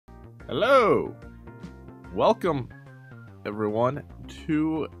Hello! Welcome, everyone,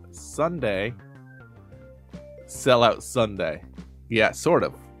 to Sunday. Sellout Sunday. Yeah, sort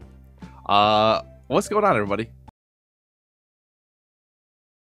of. What's going on, everybody?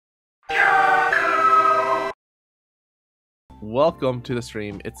 Welcome to the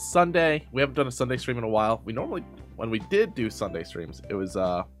stream. It's Sunday. We haven't done a Sunday stream in a while. We normally, when we did do Sunday streams, it was,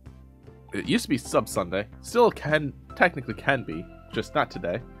 it used to be Sub Sunday. Still technically can be, just not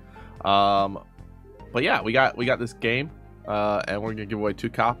today. But yeah, we got this game, and we're gonna give away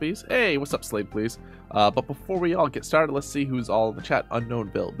 2 copies. Hey, what's up, Slade, please? But before we all get started, let's see who's all in the chat. Unknown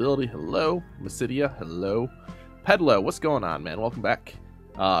availability, hello. Macidia, hello. Pedlo, what's going on, man? Welcome back.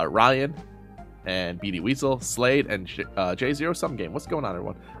 Ryan and BD Weasel, Slade, and J0 Some Game. What's going on,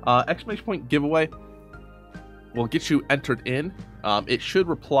 everyone? Exclamation point giveaway will get you entered in. It should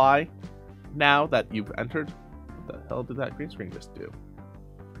reply now that you've entered. What the hell did that green screen just do?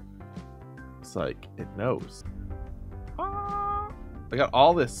 It's like it knows. I got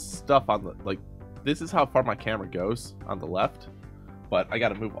all this stuff on the, like, this is how far my camera goes on the left, but I got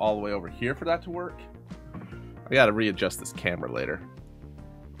to move all the way over here for that to work. I got to readjust this camera later.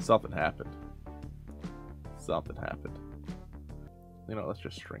 Something happened. Something happened. You know, let's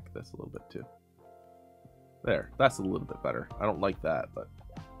just shrink this a little bit too. There, that's a little bit better. I don't like that, but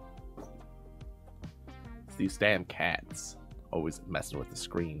it's these damn cats always messing with the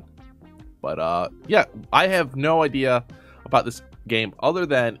screen. But yeah, I have no idea about this game other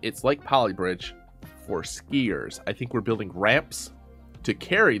than it's like PolyBridge for skiers. I think we're building ramps to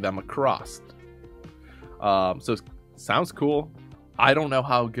carry them across. So it sounds cool. I don't know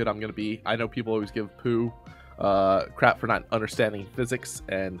how good I'm gonna be. I know people always give Pooh crap for not understanding physics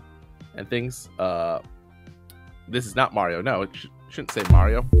and things. This is not Mario. No, it shouldn't say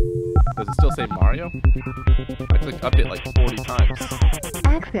Mario. Does it still say Mario? I clicked update like 40 times.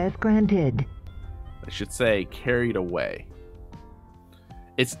 Access granted. It should say carried away.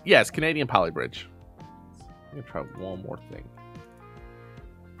 It's Canadian PolyBridge. I'm gonna try one more thing.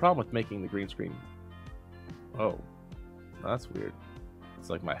 Problem with making the green screen. Oh, that's weird. It's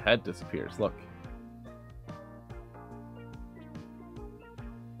like my head disappears. Look.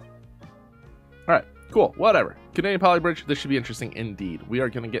 Alright, cool. Whatever. Canadian PolyBridge, this should be interesting indeed. We are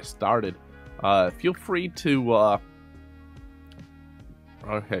going to get started. Feel free to...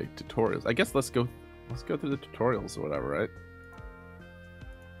 Okay, tutorials. I guess let's go through the tutorials or whatever, right?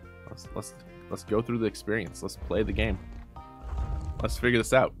 Let's go through the experience. Let's play the game. Let's figure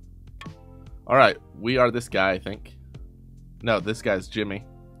this out. Alright, we are this guy, I think. No, this guy's Jimmy.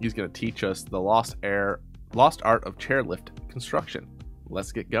 He's going to teach us the lost art of chairlift construction.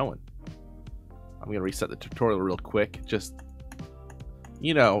 Let's get going. I'm going to reset the tutorial real quick. Just,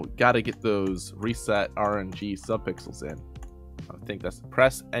 you know, got to get those reset RNG subpixels in. I think that's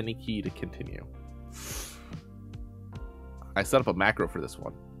press any key to continue. I set up a macro for this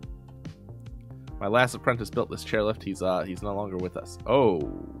one. My last apprentice built this chairlift. He's no longer with us. Oh,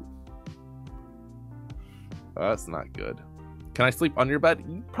 that's not good. Can I sleep under your bed?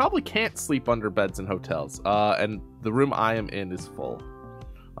 You probably can't sleep under beds in hotels. And the room I am in is full,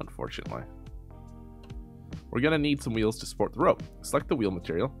 unfortunately. We're going to need some wheels to support the rope. Select the wheel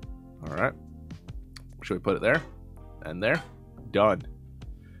material. All right. Should we put it there? And there. Done.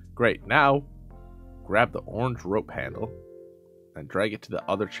 Great. Now, grab the orange rope handle and drag it to the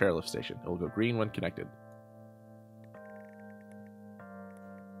other chairlift station. It will go green when connected.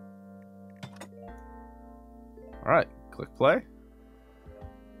 All right. Click play.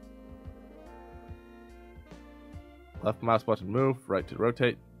 Left mouse button move. Right to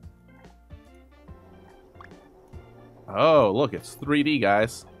rotate. Oh, look, it's 3D,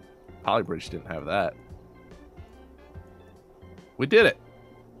 guys. PolyBridge didn't have that. We did it.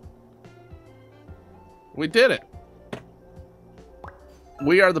 We did it.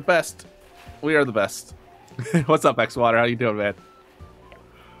 We are the best. We are the best. What's up, Xwater? How you doing, man?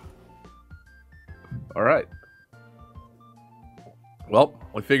 All right. Well,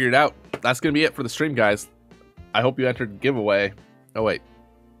 we figured it out. That's going to be it for the stream, guys. I hope you entered the giveaway. Oh, wait.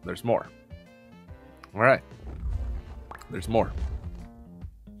 There's more. All right. There's more.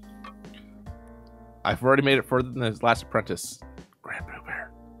 I've already made it further than his last apprentice. Grand Blue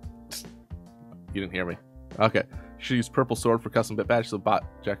Bear. You didn't hear me. Okay. Should use purple sword for custom bit badge so bot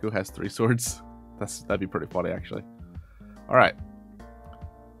Jaku has 3 swords. That'd be pretty funny, actually. Alright.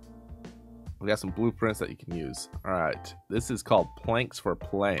 We got some blueprints that you can use. Alright. This is called planks for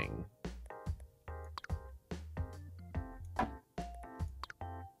playing.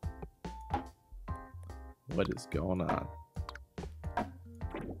 What is going on?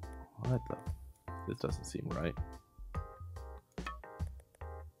 What the? This doesn't seem right.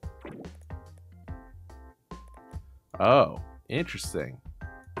 Oh, interesting.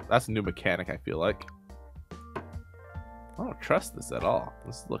 That's a new mechanic, I feel like. I don't trust this at all.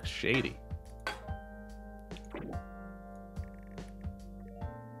 This looks shady.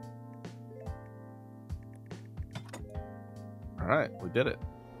 Alright, we did it.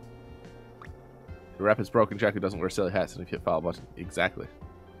 The rep is broken. Jaku doesn't wear silly hats, and if you hit follow button. Exactly.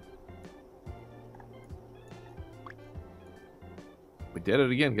 We did it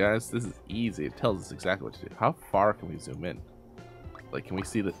again, guys. This is easy. It tells us exactly what to do. How far can we zoom in? Like, can we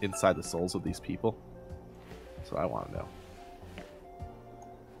see the inside the souls of these people? That's what I want to know.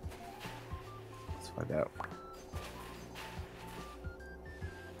 Let's find out.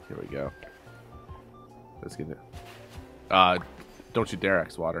 Here we go. Let's get it. Don't you dare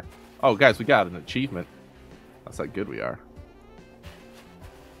X water. Oh, guys, we got an achievement. That's how good we are.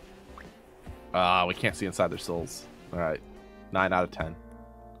 We can't see inside their souls. All right, 9 out of 10.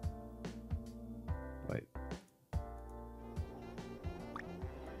 Wait.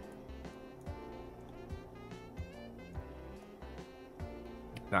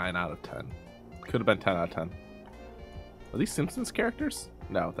 Nine out of 10. Could have been 10 out of 10. Are these Simpsons characters?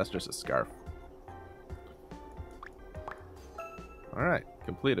 No, that's just a scarf. Alright,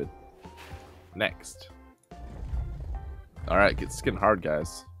 completed. Next. Alright, it's getting hard,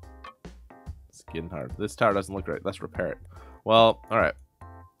 guys. It's getting hard. This tower doesn't look right. Let's repair it. Well, alright.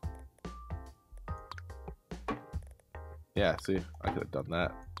 Yeah, see? I could have done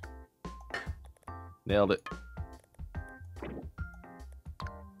that. Nailed it.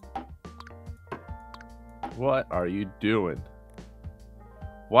 What are you doing?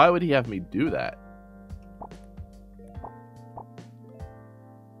 Why would he have me do that?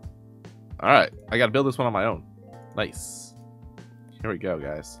 Alright, I gotta build this one on my own. Nice. Here we go,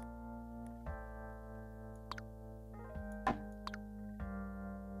 guys.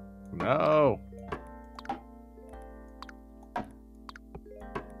 No.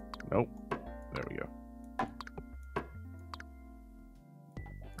 Nope. There we go.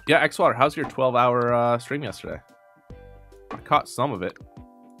 Yeah, Xwater, how's your 12-hour stream yesterday? I caught some of it.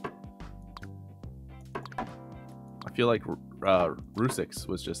 I feel like Rusix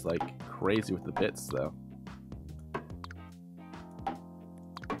was just like crazy with the bits, though.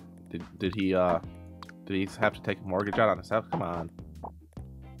 Did he have to take a mortgage out on his house? Come on.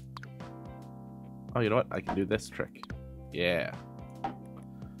 Oh, you know what? I can do this trick. Yeah.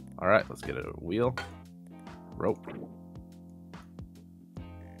 All right, let's get a wheel, rope.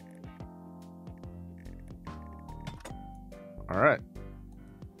 All right,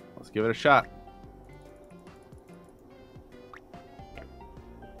 let's give it a shot.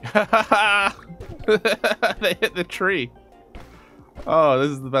 They hit the tree. Oh,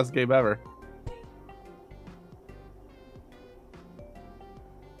 this is the best game ever.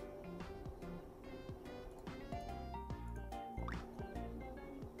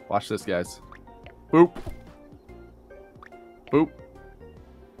 Watch this, guys. Boop. Boop.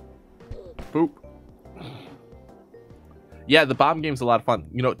 Boop. Yeah, the bomb game's a lot of fun.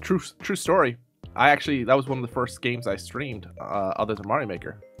 You know, true story. That was one of the first games I streamed, other than Mario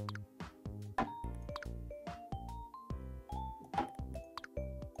Maker.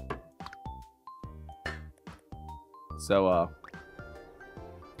 So,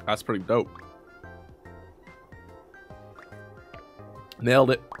 that's pretty dope.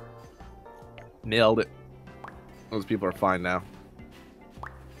 Nailed it. Nailed it. Those people are fine now.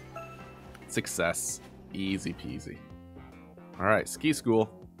 Success. Easy peasy. Alright, ski school.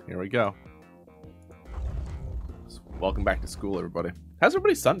 Here we go. So, welcome back to school, everybody. How's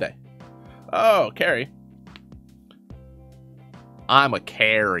everybody's Sunday? Oh, Carrie. I'm a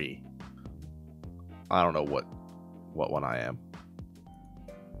Carrie. I don't know what one I am.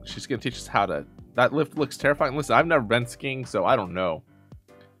 She's gonna teach us how to... That lift looks terrifying. Listen, I've never been skiing, so I don't know.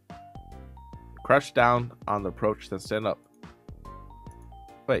 Crouch down on the approach, then stand up.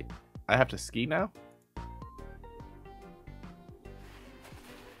 Wait, I have to ski now?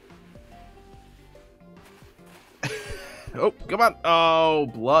 Oh, come on. Oh,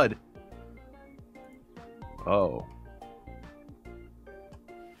 blood. Oh.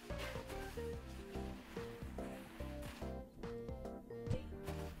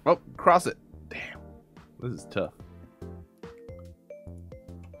 Oh, cross it. Damn. This is tough.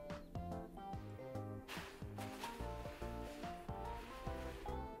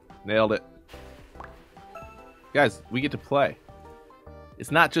 Nailed it. Guys, we get to play.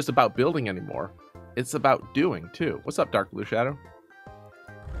 It's not just about building anymore. It's about doing, too. What's up, Dark Blue Shadow?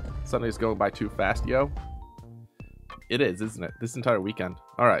 Sunday's going by too fast, yo. It is, isn't it? This entire weekend.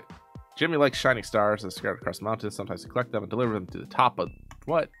 Alright. Jimmy likes shining stars that scattered across mountains. Sometimes to collect them and deliver them to the top of...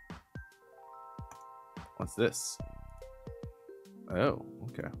 What? What's this? Oh,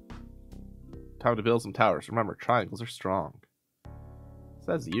 okay. Time to build some towers. Remember, triangles are strong.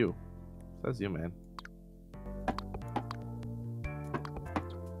 Says you. Says you, man.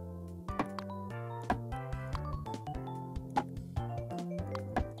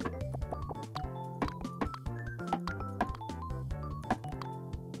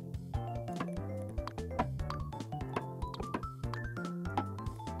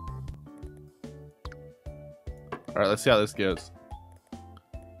 Alright, let's see how this goes.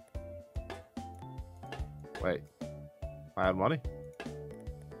 Wait. I have money?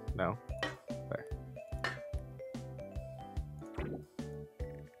 No. There.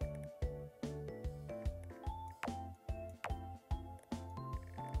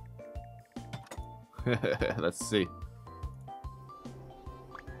 Let's see.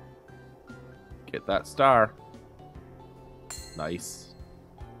 Get that star. Nice.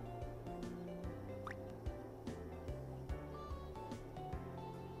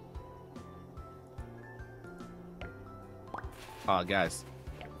 Oh, guys.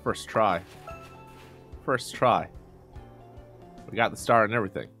 First try. First try. We got the star and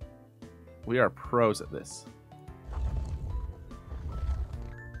everything. We are pros at this.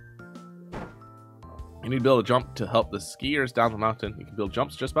 You need to build a jump to help the skiers down the mountain. You can build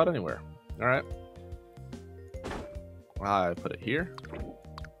jumps just about anywhere. Alright. I put it here.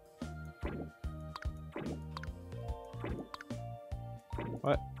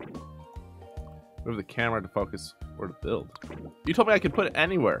 What? Move the camera to focus where to build. You told me I could put it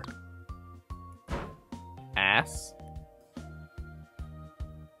anywhere. Ass.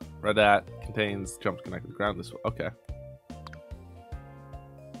 Red dot contains jumps connected to the ground. This way. Okay.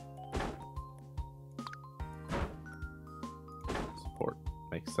 Support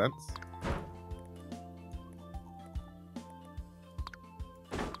makes sense.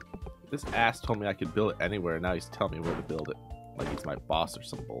 This ass told me I could build it anywhere. Now he's telling me where to build it. Like he's my boss or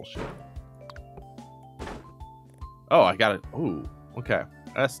some bullshit. Oh, I got it. Ooh, okay.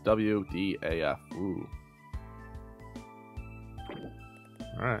 SWDAF. Ooh.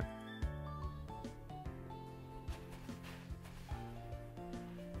 Alright.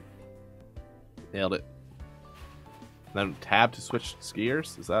 Nailed it. Then tab to switch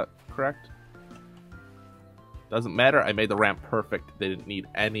skiers. Is that correct? Doesn't matter. I made the ramp perfect. They didn't need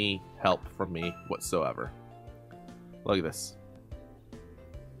any help from me whatsoever. Look at this.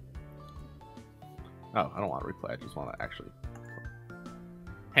 Oh, I don't want to replay. I just want to actually...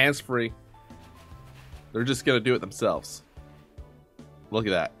 Hands-free. They're just going to do it themselves. Look at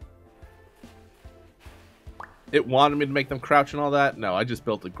that. It wanted me to make them crouch and all that. No, I just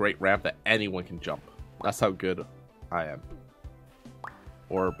built a great ramp that anyone can jump. That's how good I am.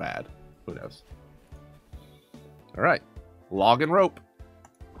 Or bad. Who knows? Alright. Log and rope.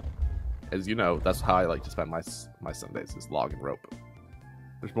 As you know, that's how I like to spend my Sundays, is log and rope.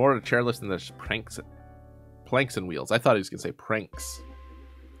 There's more to the chairlift than there's planks and wheels. I thought he was going to say pranks.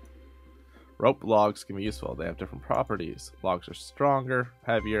 Rope logs can be useful. They have different properties. Logs are stronger,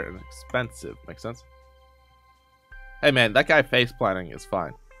 heavier, and expensive. Makes sense? Hey man, that guy face planting is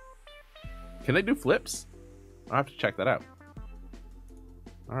fine. Can they do flips? I'll have to check that out.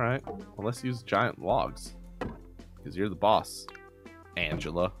 Alright. Well, let's use giant logs. Because you're the boss.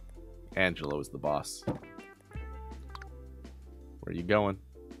 Angela. Angela is the boss. Where are you going?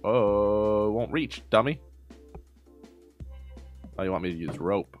 Oh, it won't reach, dummy. Oh, you want me to use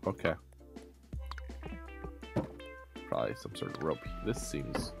rope? Okay. Probably some sort of rope. This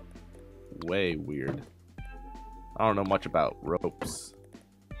seems way weird. I don't know much about ropes.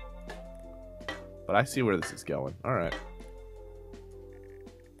 But I see where this is going. Alright.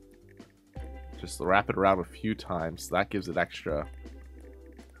 Just wrap it around a few times. That gives it extra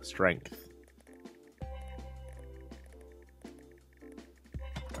strength.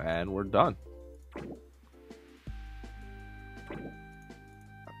 And we're done.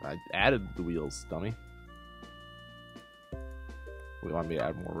 I added the wheels, dummy. We want me to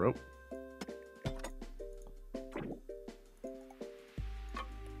add more rope.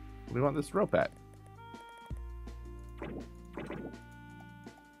 What do you want this rope at?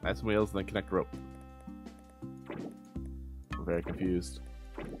 Add some wheels and then connect rope. I'm very confused.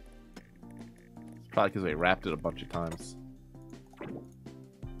 It's probably because they wrapped it a bunch of times.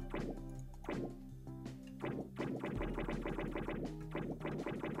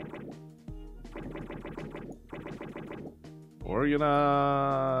 We're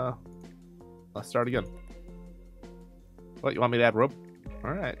gonna... Let's start again. What, you want me to add rope?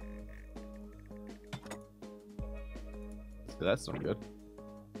 Alright. See, that's not good.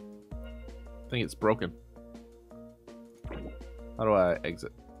 I think it's broken. How do I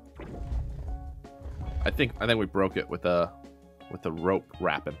exit? I think we broke it with with the rope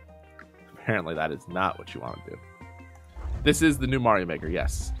wrapping. Apparently that is not what you want to do. This is the new Mario Maker,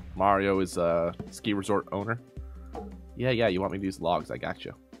 yes. Mario is a ski resort owner. Yeah, you want me to use logs, I got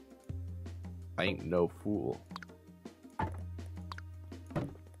you. I ain't no fool.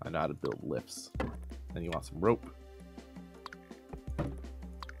 I know how to build lifts. Then you want some rope.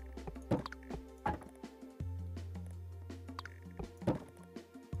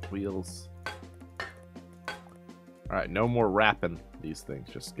 Wheels. Alright, no more wrapping these things.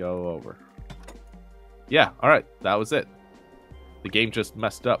 Just go over. Yeah, alright. That was it. The game just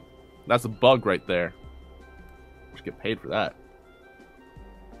messed up. That's a bug right there. We should get paid for that.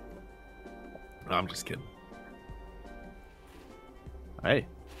 No, I'm just kidding. Hey,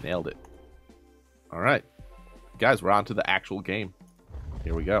 nailed it. Alright. Guys, we're on to the actual game.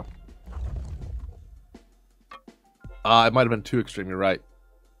 Here we go. It might have been too extreme, you're right.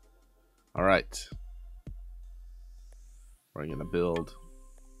 Alright. We're gonna build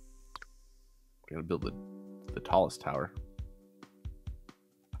the tallest tower.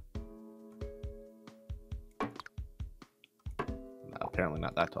 No, apparently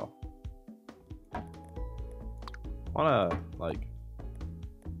not that tall. Wanna like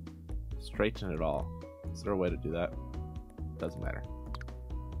straighten it all. Is there a way to do that? Doesn't matter.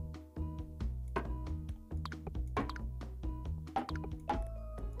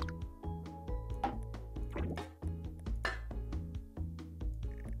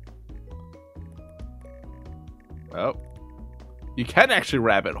 Oh, you can actually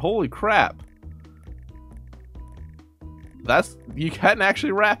wrap it. Holy crap. You can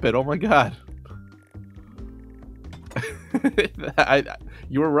actually wrap it. Oh my god.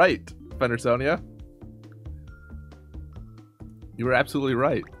 You were right, Fendersonia. You were absolutely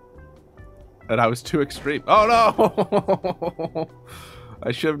right. And I was too extreme. Oh no!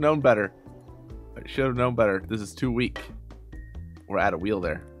 I should have known better. I should have known better. This is too weak. We're at a wheel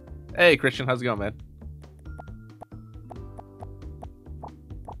there. Hey, Christian, how's it going, man?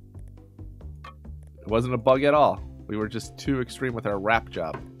 It wasn't a bug at all. We were just too extreme with our wrap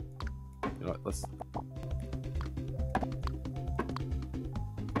job. You know what? Let's...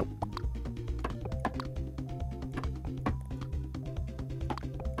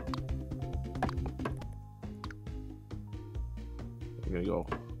 I'm gonna go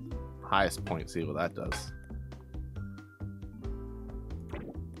highest point, see what that does.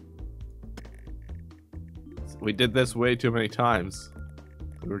 We did this way too many times.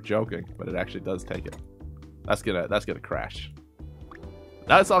 We were joking, but it actually does take it. That's gonna crash.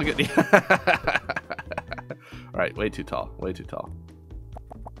 That's all good. Alright, way too tall. Way too tall.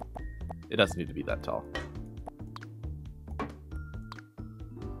 It doesn't need to be that tall.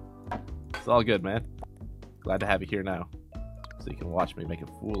 It's all good, man. Glad to have you here now. So you can watch me make a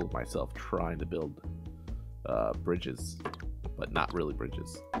fool of myself trying to build bridges. But not really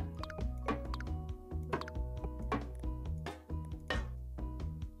bridges.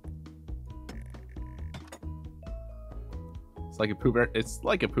 It's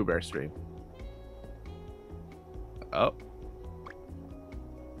like a Pooh Bear stream. Oh.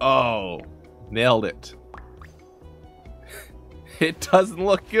 Oh. Nailed it. It doesn't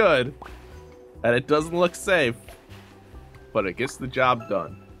look good. And it doesn't look safe. But it gets the job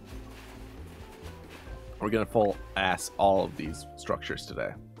done. We're gonna full ass all of these structures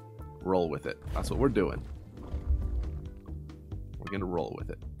today. Roll with it. That's what we're doing. We're gonna roll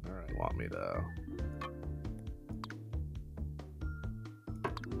with it. Alright, you want me to...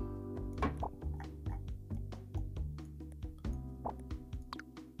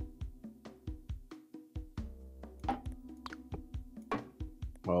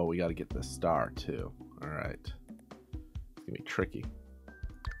 Oh, we gotta get the star too. Alright. It's gonna be tricky.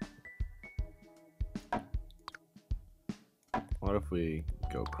 What if we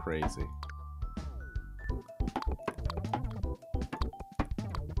go crazy?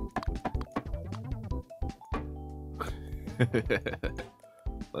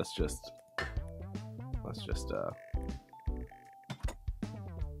 Let's just I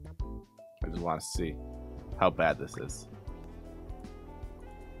just want to see how bad this is.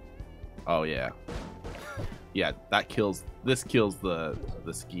 Oh yeah. Yeah, this kills the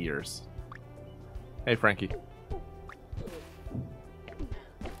skiers. Hey Frankie.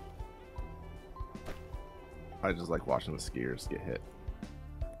 I just like watching the skiers get hit.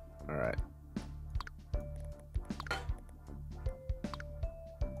 Alright.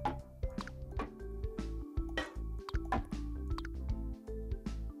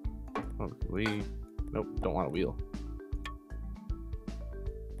 Oh, nope, don't want a wheel.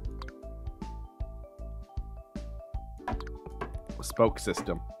 A spoke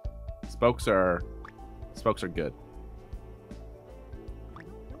system. Spokes are good.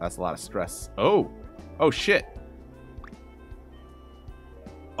 That's a lot of stress. Oh! Oh, shit!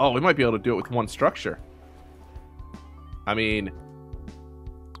 Oh, we might be able to do it with one structure. I mean,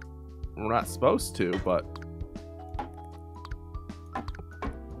 we're not supposed to, but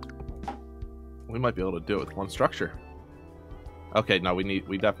we might be able to do it with one structure. Okay, no,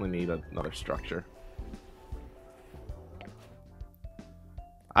 we definitely need another structure.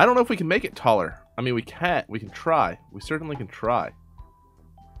 I don't know if we can make it taller. I mean, we can't. We can try. We certainly can try.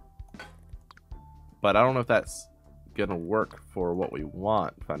 But I don't know if that's gonna work for what we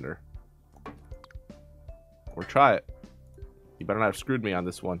want, Fender. Or try it. You better not have screwed me on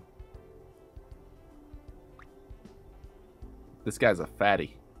this one. This guy's a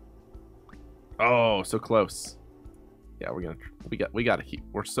fatty. Oh, so close. Yeah, we gotta keep.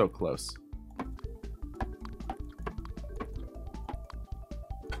 We're so close.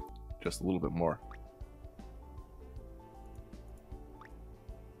 Just a little bit more.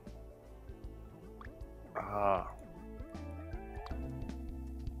 Ah.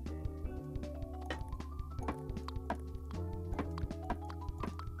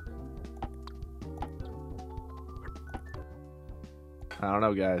 I don't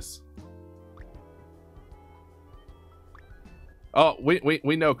know, guys. Oh,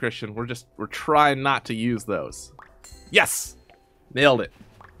 we know, Christian. We're trying not to use those. Yes! Nailed it.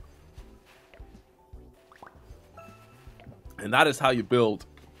 And that is how you build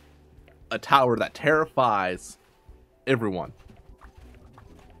a tower that terrifies everyone.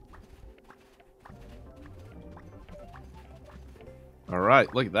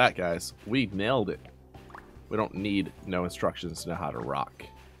 Alright, look at that, guys. We nailed it. We don't need no instructions to know how to rock.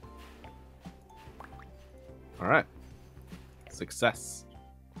 Alright. Success.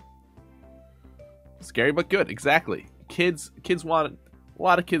 Scary but good, exactly. Kids want... A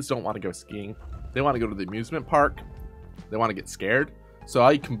lot of kids don't want to go skiing. They want to go to the amusement park. They want to get scared. So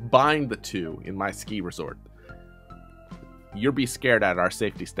I combined the two in my ski resort. You'll be scared at our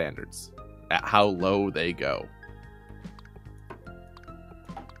safety standards. At how low they go.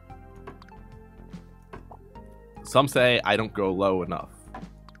 Some say I don't go low enough.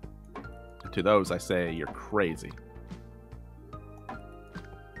 To those I say you're crazy.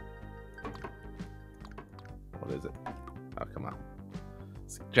 What is it? Oh, come on.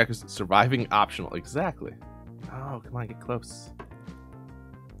 Jaku's surviving optional. Exactly. Oh, come on, get close.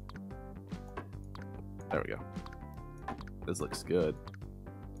 There we go. This looks good.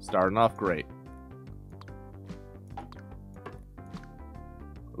 Starting off great.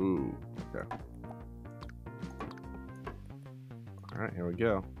 Ooh, okay. Alright, here we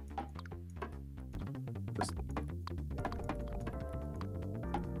go.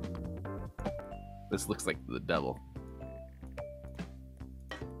 This looks like the devil.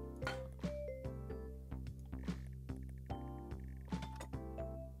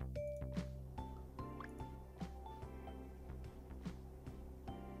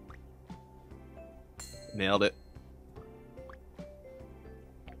 Nailed it.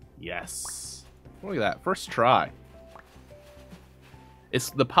 Yes. Look at that. First try. It's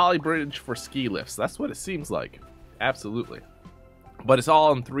the PolyBridge for ski lifts. That's what it seems like. Absolutely. But it's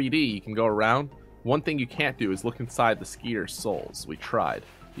all in 3D. You can go around. One thing you can't do is look inside the skier's souls. We tried.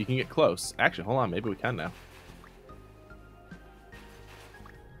 You can get close. Actually, hold on. Maybe we can now.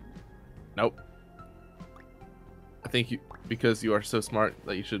 Nope. I think because you are so smart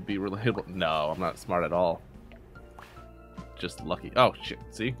that you should be relatable. No, I'm not smart at all. Just lucky. Oh, shit.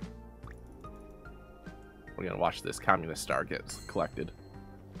 See? We're gonna watch this communist star get collected.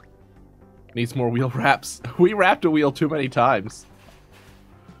 Needs more wheel wraps. We wrapped a wheel too many times.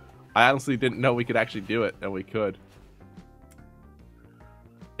 I honestly didn't know we could actually do it, and we could.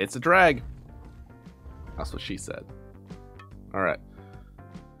 It's a drag. That's what she said. Alright.